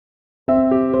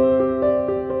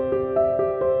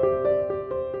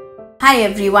Hi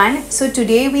everyone, so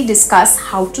today we discuss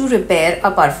how to repair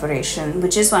a perforation,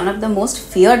 which is one of the most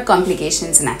feared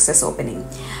complications in access opening.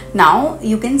 Now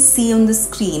you can see on the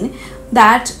screen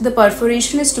that the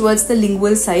perforation is towards the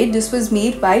lingual side. This was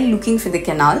made by looking for the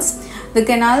canals. The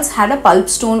canals had a pulp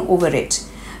stone over it.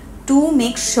 To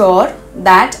make sure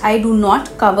that I do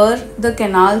not cover the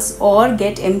canals or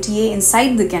get MTA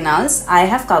inside the canals, I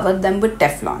have covered them with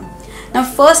Teflon. Now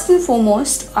first and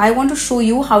foremost, I want to show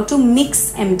you how to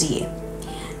mix MDA.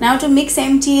 Now to mix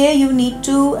MDA, you need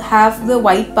to have the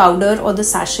white powder or the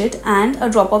sachet and a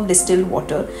drop of distilled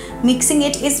water. Mixing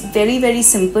it is very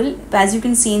simple. As you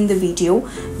can see in the video,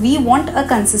 we want a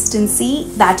consistency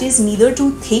that is neither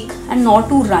too thick and nor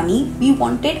too runny. We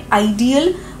want it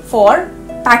ideal for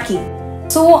packing.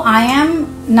 So I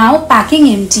am now packing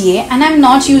MTA and I am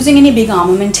not using any big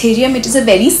armamentarium. It is a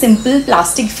very simple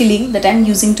plastic filling that I am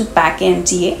using to pack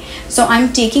MTA. So I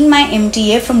am taking my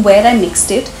MTA from where I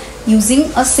mixed it.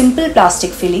 Using a simple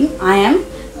plastic filling, I am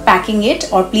packing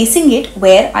it or placing it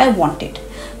where I want it.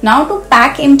 Now to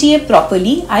pack MTA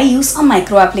properly, I use a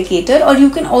micro applicator, or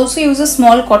you can also use a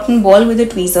small cotton ball with a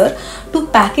tweezer to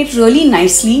pack it really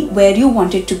nicely where you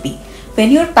want it to be.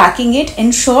 When you're packing it,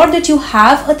 ensure that you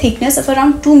have a thickness of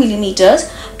around 2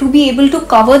 millimeters to be able to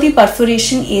cover the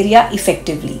perforation area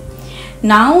effectively.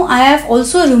 Now I have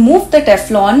also removed the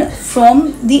Teflon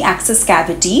from the access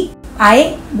cavity.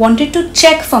 I wanted to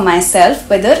check for myself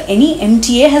whether any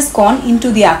MTA has gone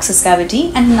into the access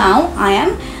cavity, and now I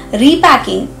am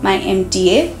repacking my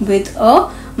MTA with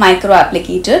a micro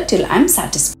applicator till I am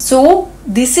satisfied. So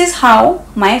this is how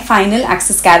my final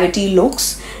access cavity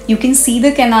looks. You can see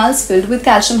the canals filled with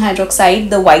calcium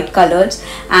hydroxide, the white colors,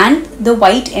 and the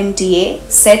white MTA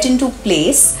set into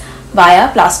place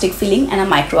via plastic filling and a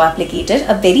micro applicator.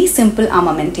 A very simple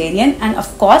armamentarium, and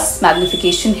of course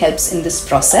magnification helps in this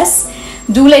process.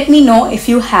 Do let me know if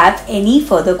you have any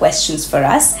further questions for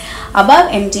us. Above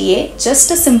MTA,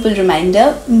 just a simple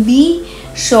reminder, be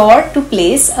sure to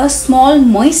place a small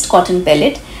moist cotton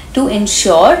pellet to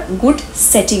ensure good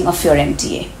setting of your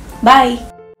MTA. Bye.